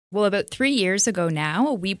Well, about 3 years ago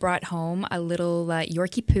now, we brought home a little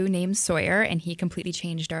Yorkie-Poo named Sawyer, and he completely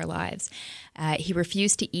changed our lives. He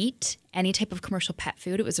refused to eat any type of commercial pet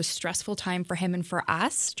food. It was a stressful time for him and for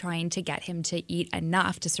us, trying to get him to eat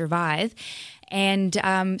enough to survive. And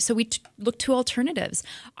so we looked to alternatives.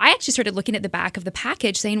 I actually started looking at the back of the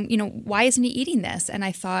package saying, why isn't he eating this? And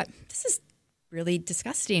I thought, this is really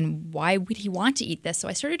disgusting. Why would he want to eat this? So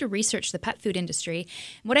I started to research the pet food industry.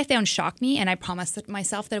 And what I found shocked me, and I promised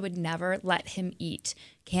myself that I would never let him eat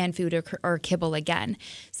canned food or kibble again.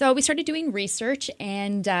 So we started doing research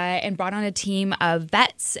and brought on a team of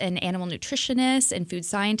vets and animal nutritionists and food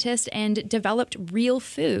scientists and developed real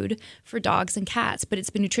food for dogs and cats, but it's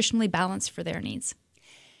been nutritionally balanced for their needs.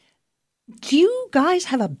 Do you guys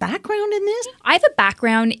have a background in this? I have a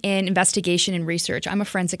background in investigation and research. I'm a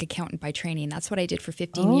forensic accountant by training. That's what I did for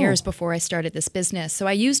 15 years before I started this business. So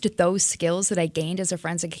I used those skills that I gained as a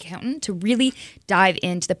forensic accountant to really dive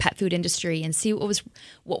into the pet food industry and see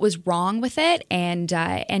what was wrong with it and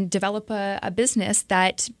develop a business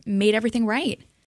that made everything right.